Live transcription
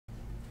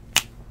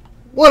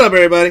What up,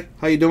 everybody?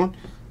 How you doing?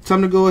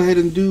 Time to go ahead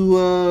and do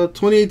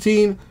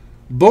 2018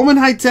 Bowman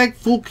High Tech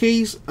full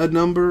case, a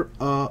number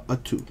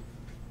 2.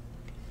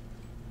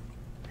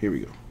 Here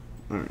we go.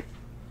 All right,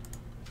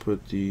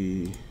 put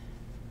the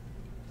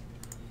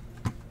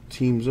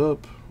teams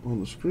up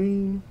on the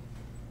screen.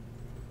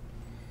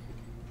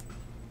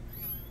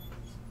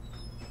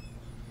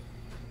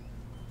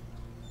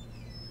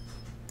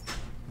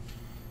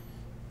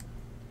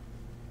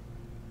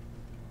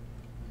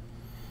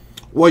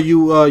 What,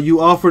 you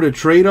offered a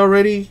trade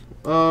already,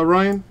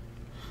 Ryan?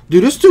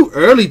 Dude, it's too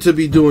early to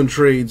be doing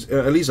trades.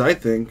 At least I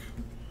think.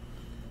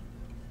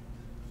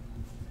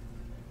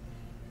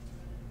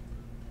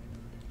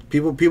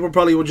 People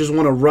probably would just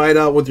want to ride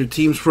out with their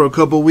teams for a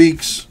couple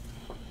weeks.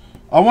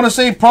 I want to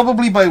say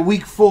probably by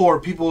week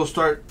 4, people will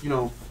start,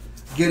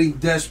 getting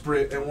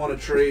desperate and want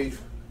to trade.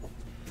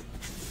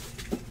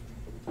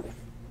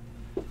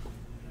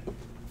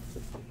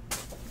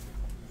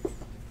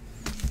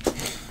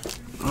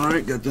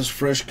 Alright, got this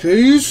fresh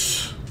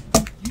case.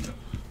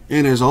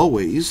 And as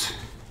always,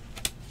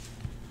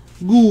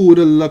 good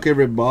luck,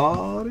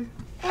 everybody.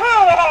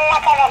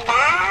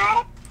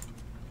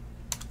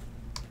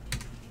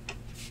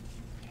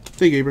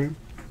 Thank you, Abraham.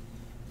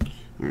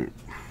 Alright.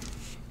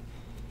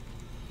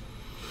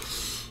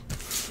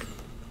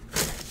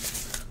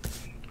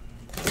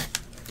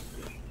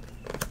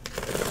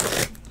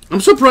 I'm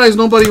surprised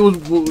nobody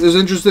is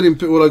interested in,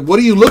 like, what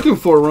are you looking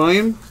for,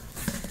 Ryan?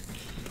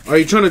 Are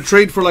you trying to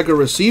trade for like a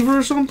receiver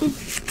or something?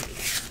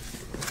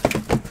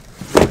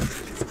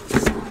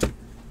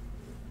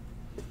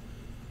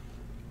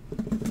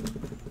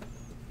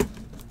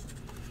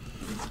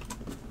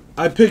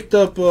 I picked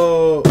up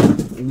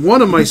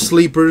one of my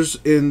sleepers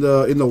in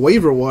the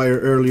waiver wire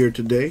earlier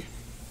today.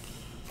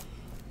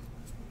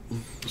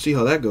 See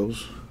how that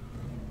goes.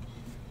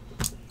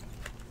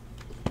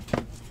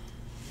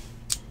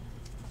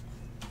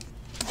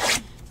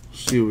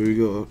 See where we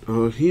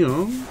go.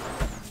 Here.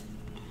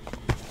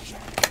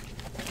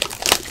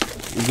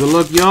 Good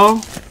luck,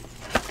 y'all.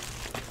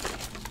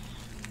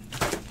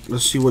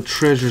 Let's see what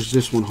treasures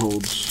this one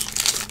holds.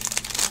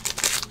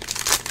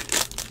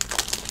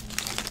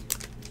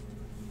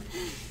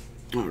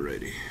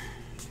 Alrighty.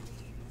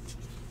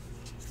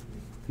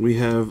 We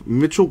have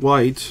Mitchell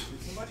White,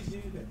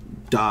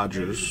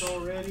 Dodgers.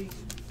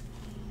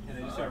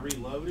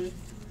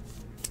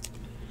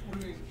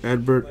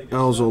 Adbert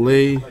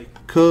Alzolay,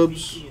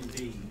 Cubs.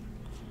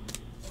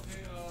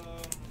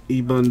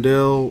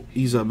 Ibandel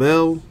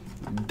Isabel,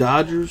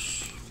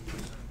 Dodgers.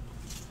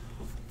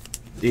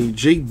 A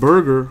Jake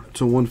Berger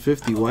to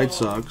 150 White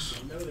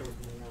Sox.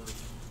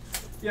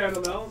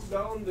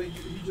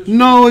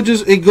 No,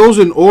 it goes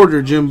in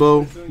order,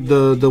 Jimbo.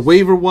 The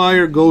waiver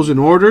wire goes in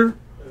order,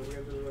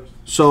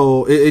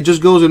 so it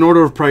just goes in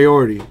order of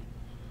priority.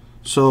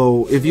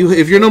 So if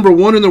you're number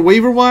 1 in the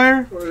waiver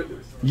wire,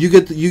 you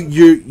get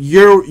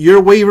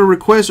your waiver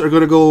requests are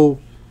gonna go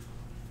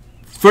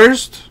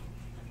first,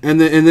 and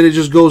then it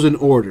just goes in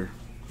order.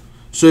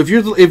 So if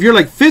you're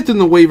like 5th in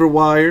the waiver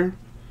wire,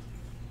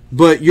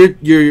 but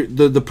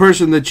the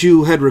person that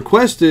you had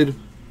requested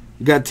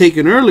got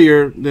taken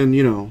earlier, then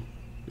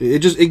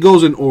it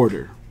goes in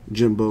order,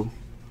 Jimbo.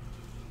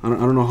 I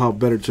don't know how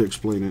better to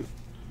explain it.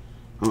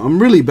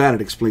 I'm really bad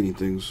at explaining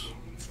things.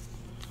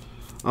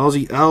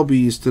 Ozzie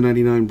Albies to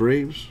 99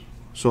 Braves.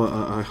 So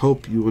I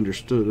hope you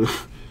understood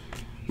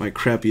my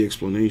crappy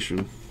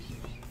explanation.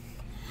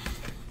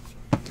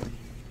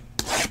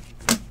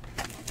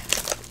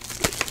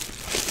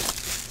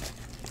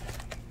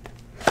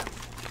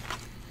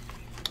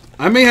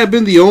 I may have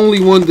been the only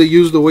one that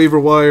used the waiver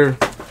wire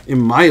in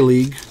my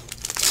league.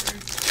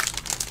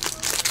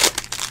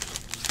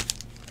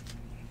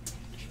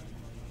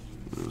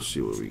 Let's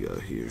see what we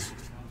got here.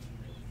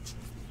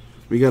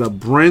 We got a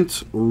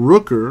Brent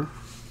Rooker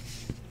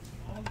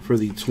for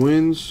the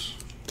Twins.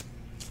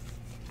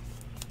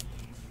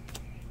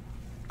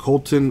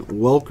 Colton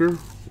Welker,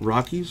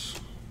 Rockies.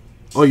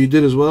 Oh, you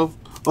did as well?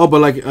 Oh,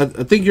 but like I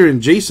think you're in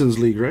Jason's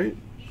league, right?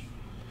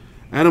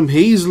 Adam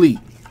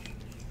Hazley,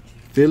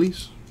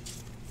 Phillies.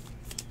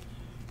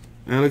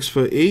 Alex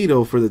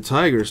Faedo for the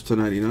Tigers to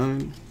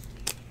 99.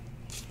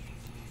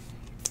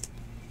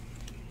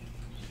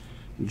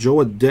 Joe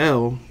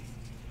Adele,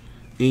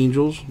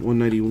 Angels,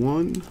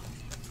 191.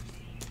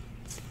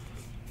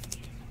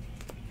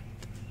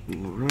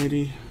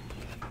 Alrighty.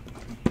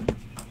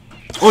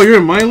 Oh, you're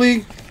in my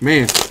league?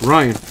 Man,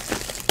 Ryan.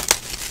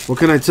 What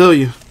can I tell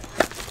you?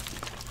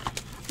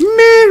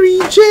 Mary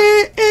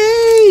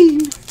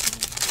Jane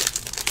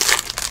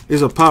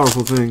is a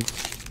powerful thing.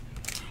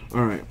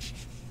 Alright.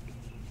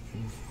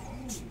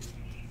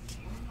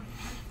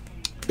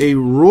 A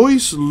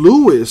Royce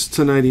Lewis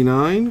to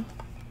 99.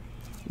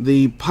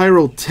 The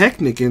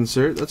Pyrotechnic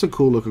insert. That's a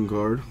cool looking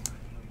card.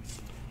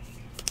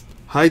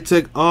 High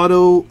Tech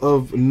Auto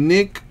of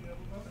Nick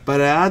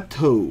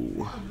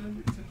Prato.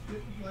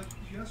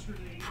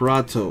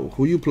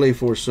 Who you play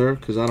for, sir?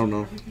 Because I don't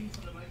know.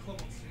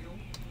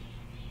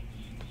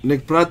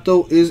 Nick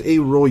Prato is a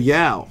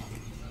Royale.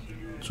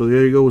 So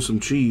there you go with some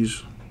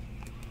cheese.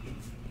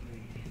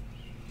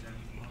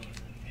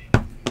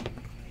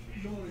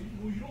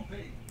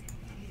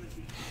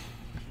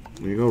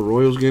 There you go.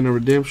 Royals getting a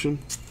redemption.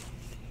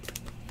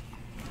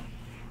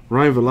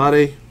 Ryan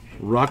Velarde,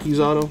 Rockies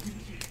auto.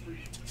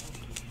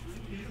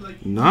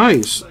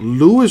 Nice.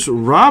 Lewis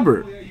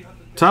Robert.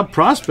 Top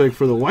prospect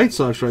for the White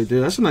Sox right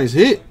there. That's a nice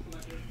hit.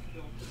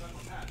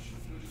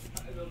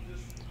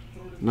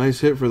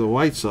 Nice hit for the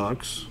White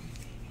Sox.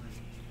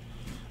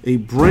 A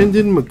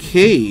Brendan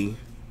McKay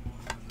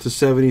to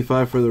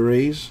 75 for the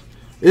Rays.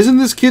 Isn't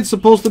this kid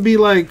supposed to be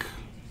like,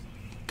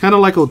 kind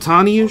of like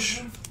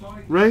Ohtani-ish,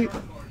 right?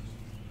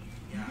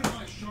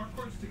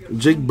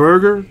 Jake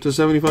Berger to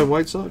 75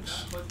 White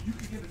Sox.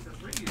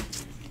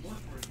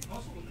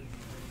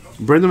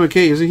 Brendan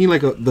McKay, isn't he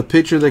like the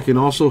pitcher that can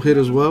also hit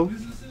as well?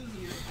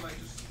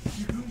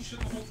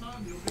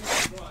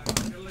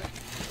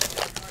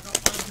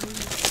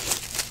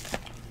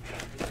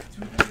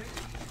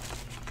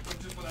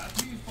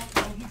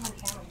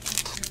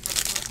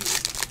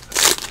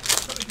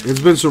 It's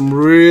been some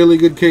really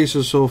good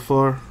cases so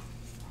far.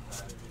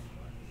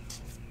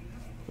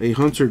 A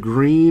Hunter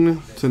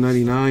Green to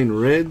 99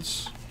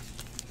 Reds.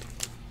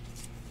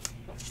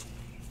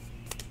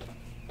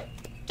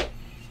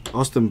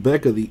 Austin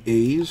Beck of the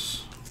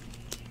A's.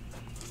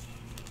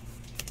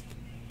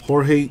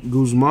 Jorge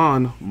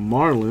Guzman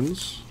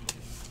Marlins.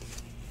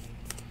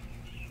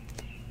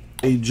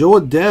 A Joe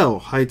Adele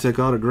high-tech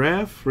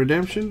autograph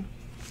redemption.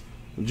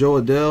 Joe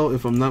Adele,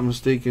 if I'm not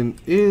mistaken,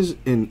 is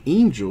an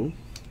Angel.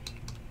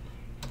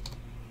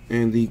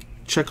 And the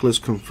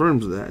checklist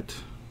confirms that.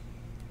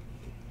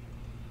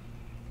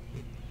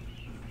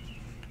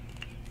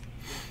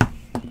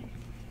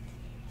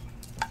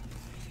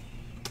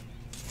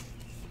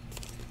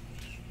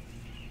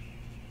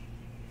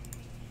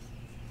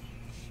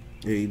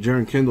 A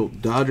Jaron Kendall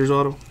Dodgers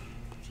auto.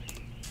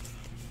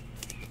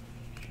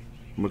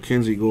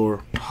 Mackenzie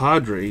Gore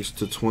Padres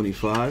to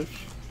 25.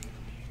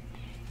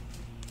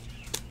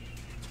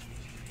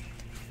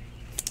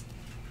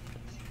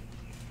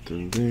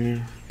 Then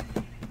there.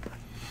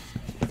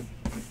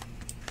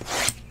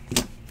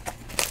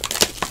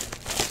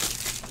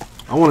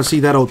 I want to see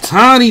that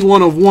Ohtani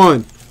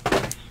 1/1.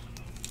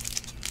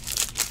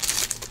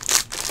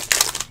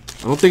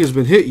 I don't think it's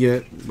been hit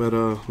yet, but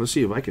let's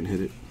see if I can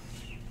hit it.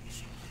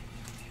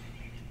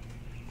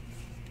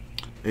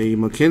 A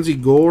Mackenzie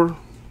Gore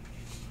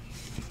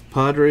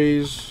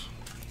Padres.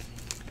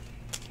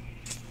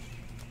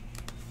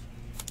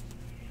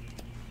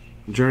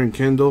 Jaron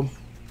Kendall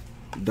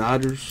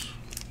Dodgers.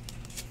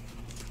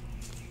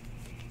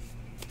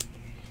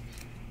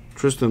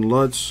 Tristan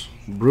Lutz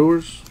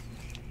Brewers.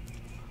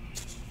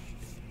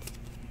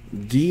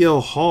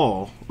 DL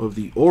Hall of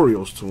the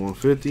Orioles to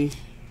 150.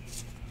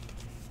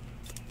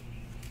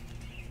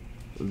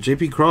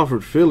 JP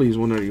Crawford Phillies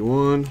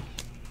 191.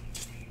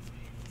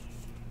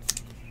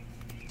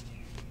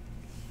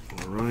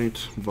 All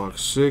right,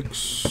 box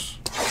 6.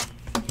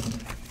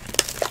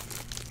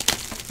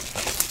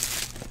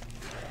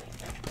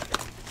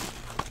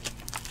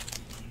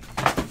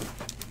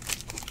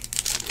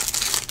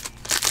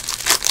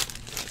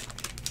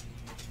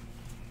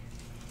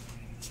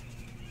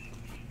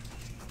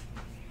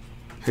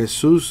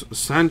 Jesus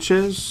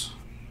Sanchez,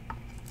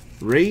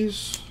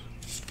 Rays.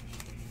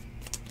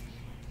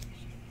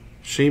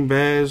 Shane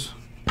Baz,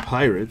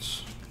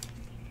 Pirates.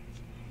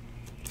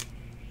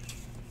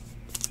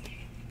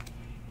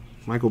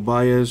 Michael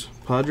Baez,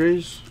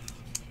 Padres.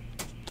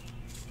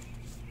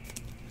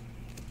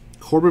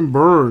 Corbin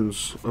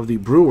Burns of the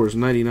Brewers,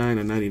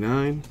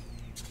 99/99.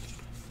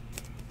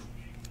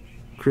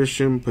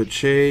 Christian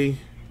Pache,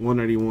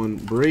 191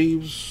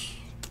 Braves.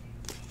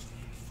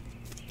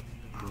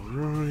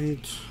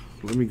 Alright,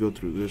 let me go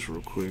through this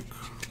real quick.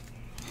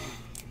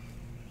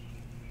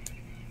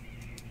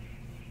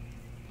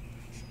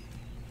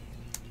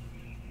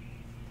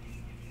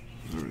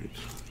 Alright.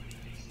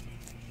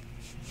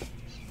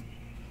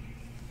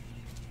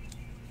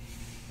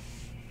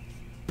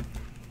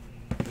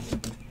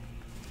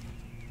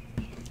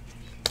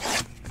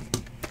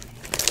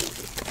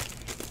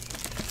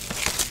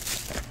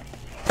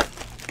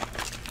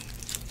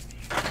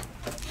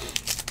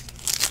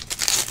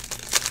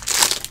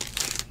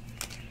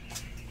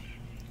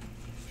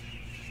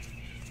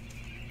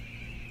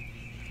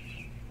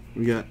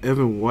 We got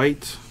Evan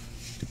White,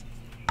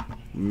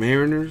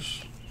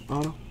 Mariners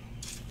auto.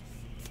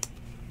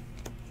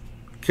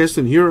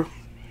 Keston Hiura,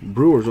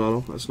 Brewers auto.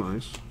 That's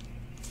nice.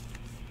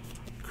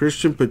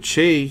 Christian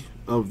Pache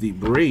of the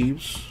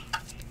Braves.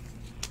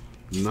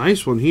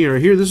 Nice one here.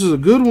 Here, this is a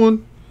good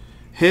one.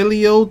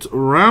 Heliot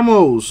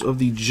Ramos of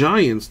the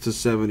Giants to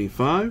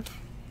 75.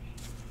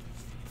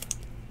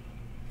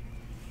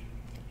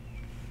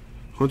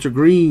 Hunter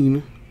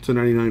Green to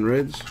 99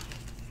 Reds.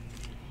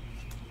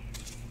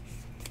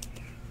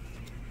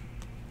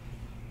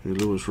 Hey,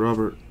 Lewis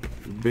Robert,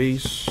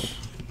 base.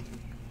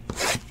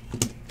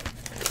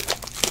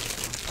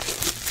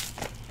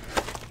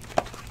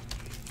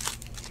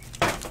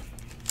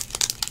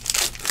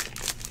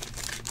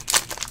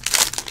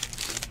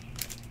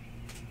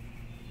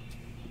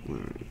 All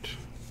right.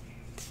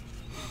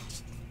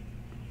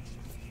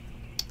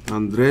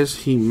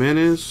 Andres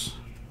Jimenez,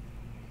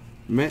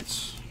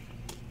 Mets.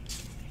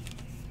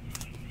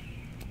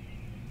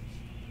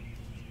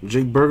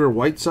 Jake Berger,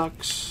 White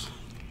Sox.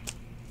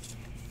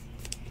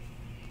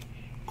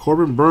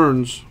 Corbin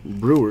Burns,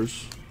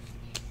 Brewers.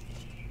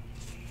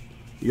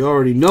 You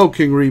already know,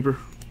 King Reaper.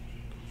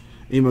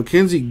 A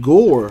Mackenzie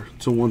Gore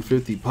to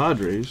 150,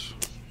 Padres.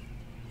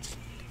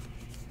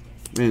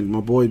 Man, my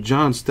boy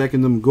John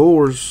stacking them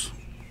Gores.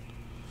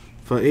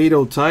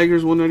 Faedo,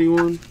 Tigers,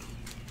 191.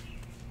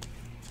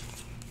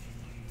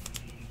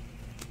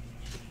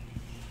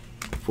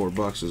 Four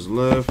boxes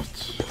left.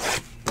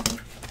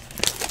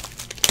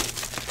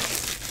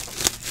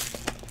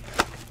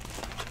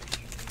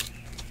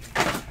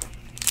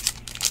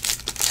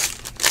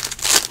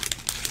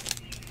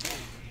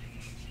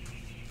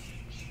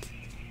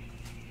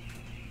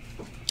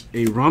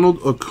 A Ronald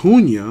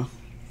Acuna,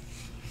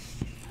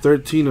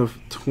 13 of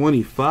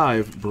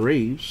 25,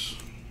 Braves.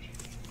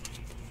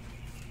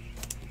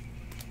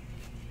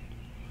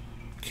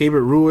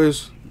 Keibert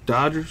Ruiz,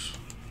 Dodgers.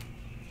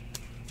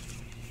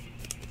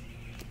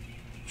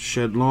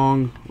 Shed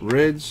Long,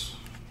 Reds.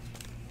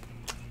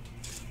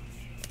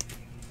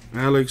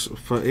 Alex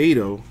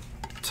Faedo,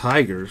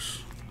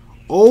 Tigers.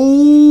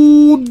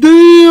 Oh,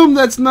 damn,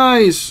 that's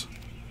nice.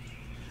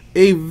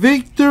 A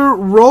Victor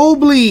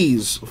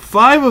Robles,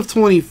 5 of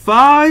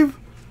 25,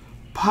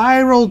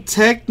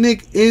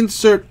 Pyrotechnic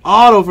insert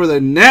auto for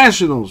the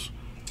Nationals.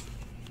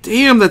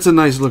 Damn, that's a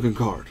nice looking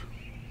card.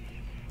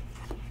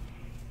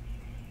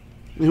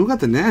 And who got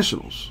the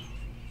Nationals?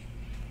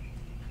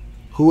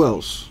 Who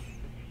else?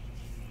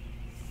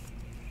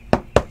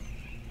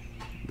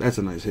 That's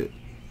a nice hit.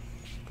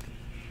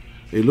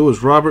 A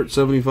Lewis Robert,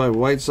 75,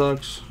 White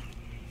Sox.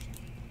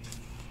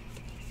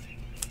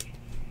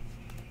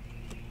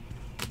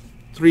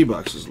 3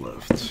 boxes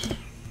left.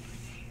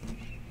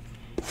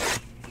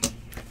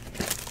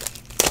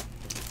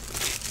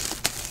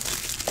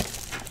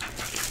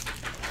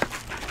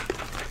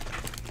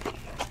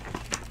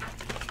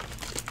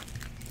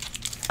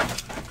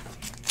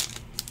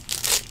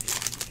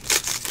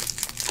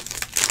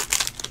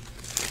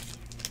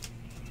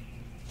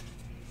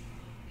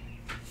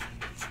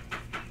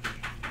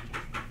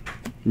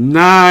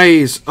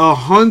 Nice. A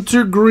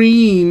Hunter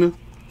Green,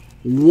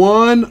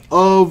 1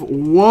 of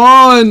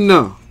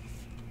 1.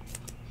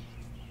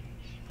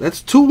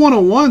 That's 2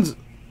 1-of-1s.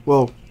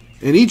 Well,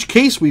 in each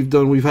case we've had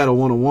a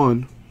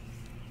 1-of-1.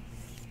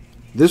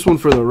 This one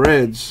for the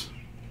Reds.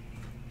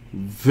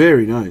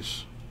 Very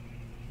nice.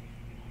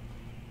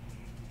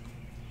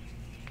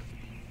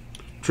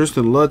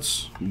 Tristan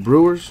Lutz,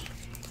 Brewers.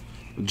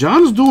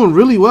 John's doing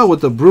really well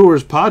with the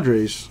Brewers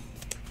Padres.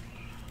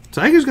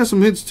 Tigers got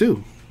some hits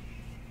too.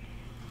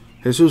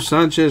 Jesus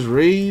Sanchez,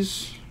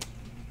 Rays.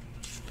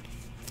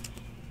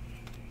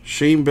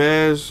 Shane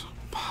Baz,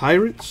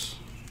 Pirates.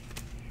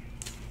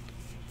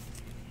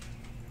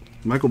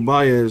 Michael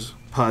Baez,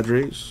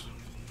 Padres.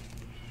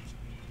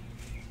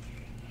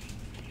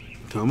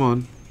 Come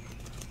on.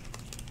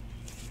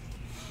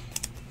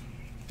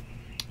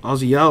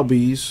 Ozzie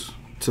Albies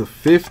to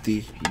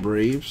 50,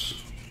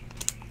 Braves.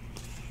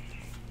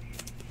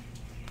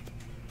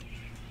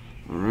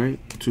 All right,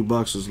 2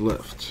 boxes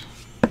left.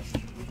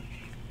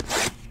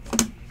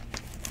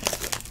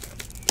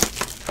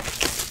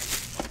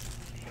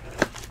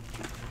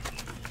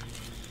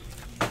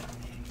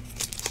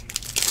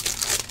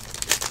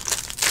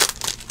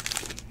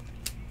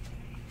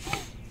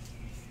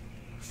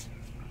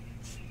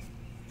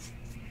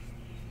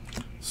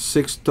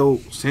 Sixto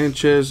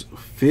Sanchez,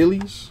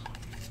 Phillies.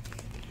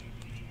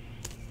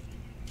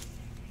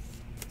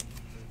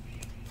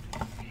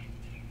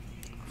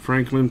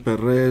 Franklin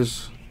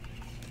Perez,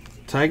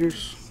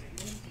 Tigers.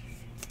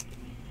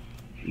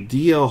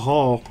 DL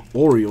Hall,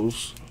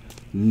 Orioles.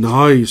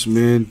 Nice,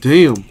 man.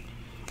 Damn.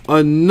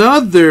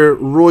 Another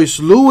Royce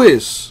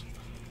Lewis.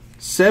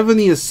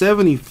 70 of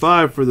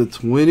 75 for the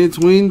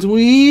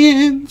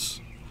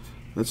Twins.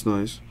 That's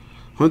nice.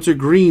 Hunter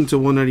Green to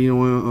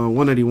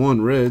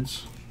 191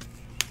 Reds.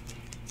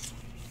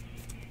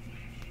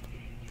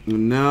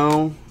 And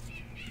now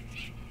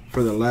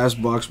for the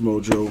last box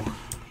mojo.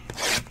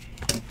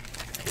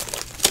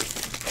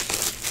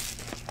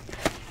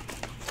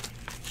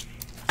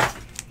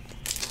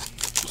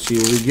 See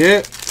what we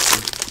get.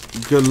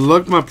 Good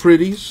luck, my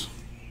pretties.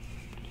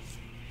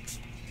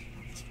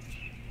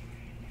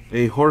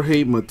 A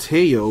Jorge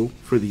Mateo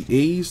for the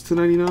A's to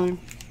 99.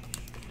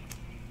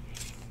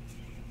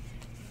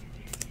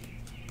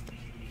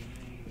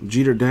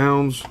 Jeter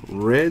Downs,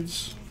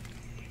 Reds.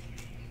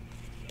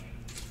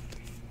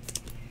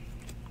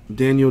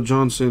 Daniel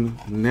Johnson,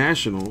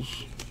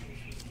 Nationals.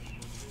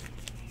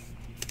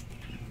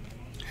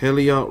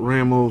 Heliot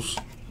Ramos,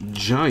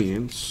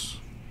 Giants.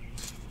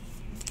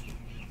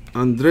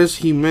 Andres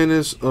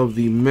Jimenez of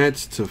the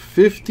Mets to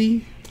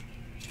 50.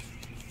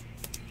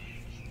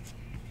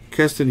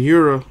 Keston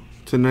Hiura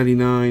to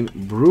 99,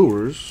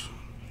 Brewers.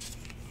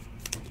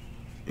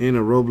 And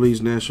a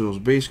Robles Nationals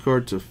base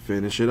card to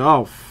finish it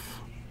off.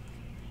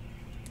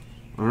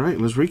 Alright,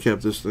 let's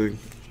recap this thing.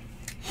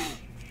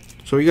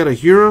 So we got a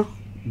Hiura,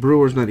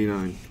 Brewers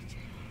 99.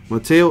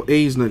 Mateo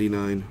A's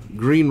 99.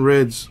 Green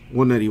Reds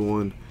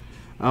 191.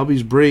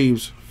 Albies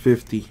Braves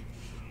 50.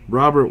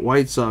 Robert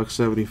White Sox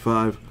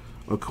 75.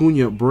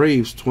 Acuna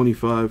Braves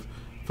 25.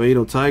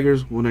 Faedo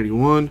Tigers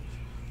 191.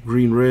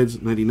 Green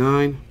Reds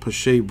 99.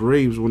 Pache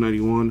Braves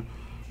 191.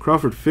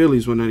 Crawford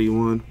Phillies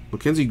 191.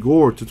 Mackenzie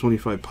Gore to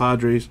 25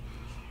 Padres.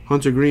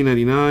 Hunter Green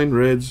 99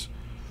 Reds.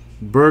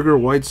 Berger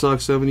White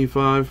Sox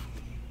 75.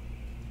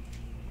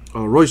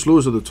 Royce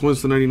Lewis of the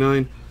Twins to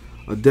 99.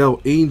 Adele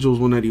Angels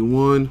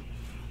 191.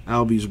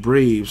 Albies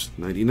Braves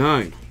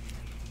 99.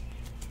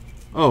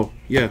 Oh,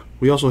 yeah.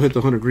 We also hit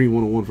the Hunter Green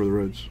 101 for the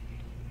Reds.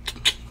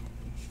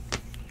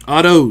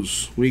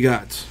 Autos. We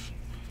got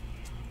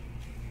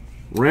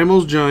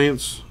Ramos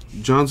Giants.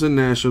 Johnson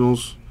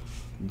Nationals.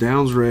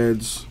 Downs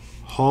Reds.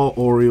 Hall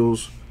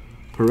Orioles.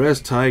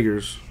 Perez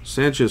Tigers.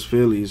 Sanchez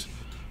Phillies.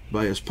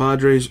 Baez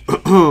Padres.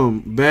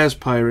 Baz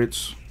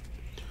Pirates.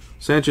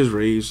 Sanchez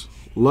Rays.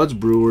 Lutz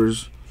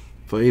Brewers.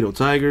 Faedo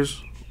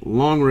Tigers.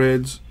 Long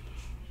Reds.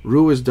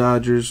 Ruiz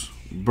Dodgers.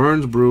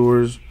 Burns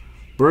Brewers.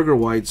 Berger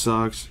White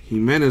Sox.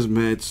 Jimenez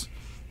Mets.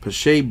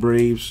 Pache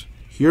Braves.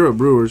 Hura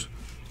Brewers.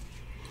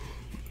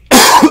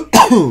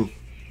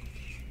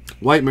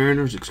 White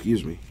Mariners,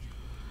 excuse me.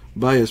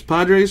 Baez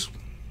Padres.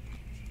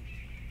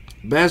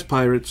 Baz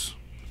Pirates.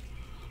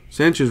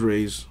 Sanchez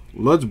Rays.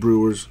 Lutz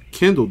Brewers.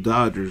 Kendall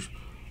Dodgers.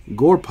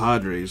 Gore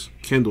Padres.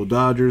 Kendall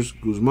Dodgers.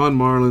 Guzman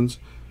Marlins.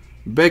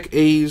 Beck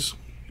A's.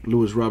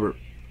 Lewis Robert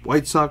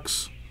White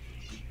Sox.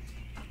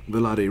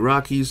 Velade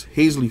Rockies.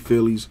 Hazley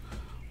Phillies.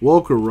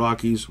 Walker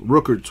Rockies.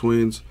 Rooker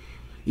Twins.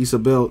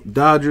 Isabel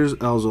Dodgers.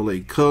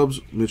 Alzolay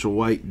Cubs. Mitchell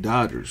White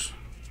Dodgers.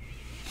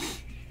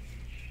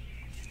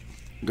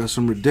 Got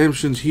some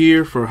redemptions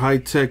here for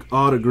high-tech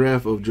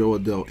autograph of Joe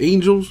Adele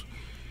Angels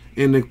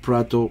and Nick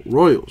Prato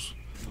Royals.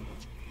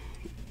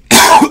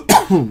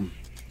 Some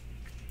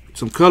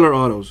color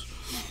autos.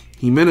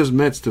 Jimenez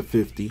Mets to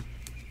 50.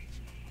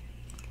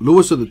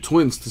 Lewis of the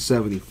Twins to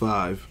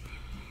 75.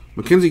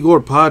 Mackenzie Gore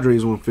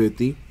Padres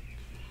 150.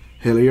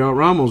 Heliot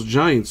Ramos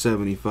Giants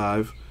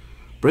 75.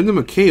 Brendan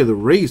McKay of the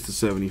Rays to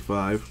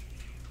 75.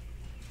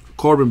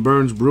 Corbin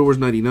Burns Brewers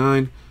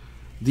 99.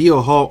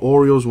 Dio Hall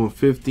Orioles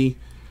 150.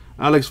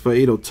 Alex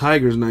Faedo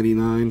Tigers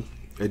 99.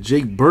 A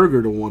Jake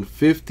Berger to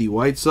 150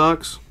 White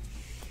Sox.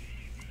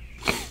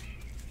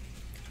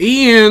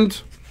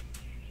 And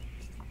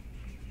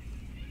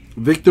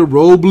Victor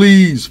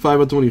Robles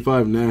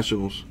 5/25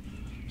 Nationals.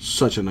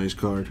 Such a nice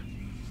card.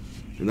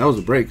 And that was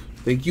a break.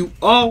 Thank you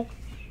all.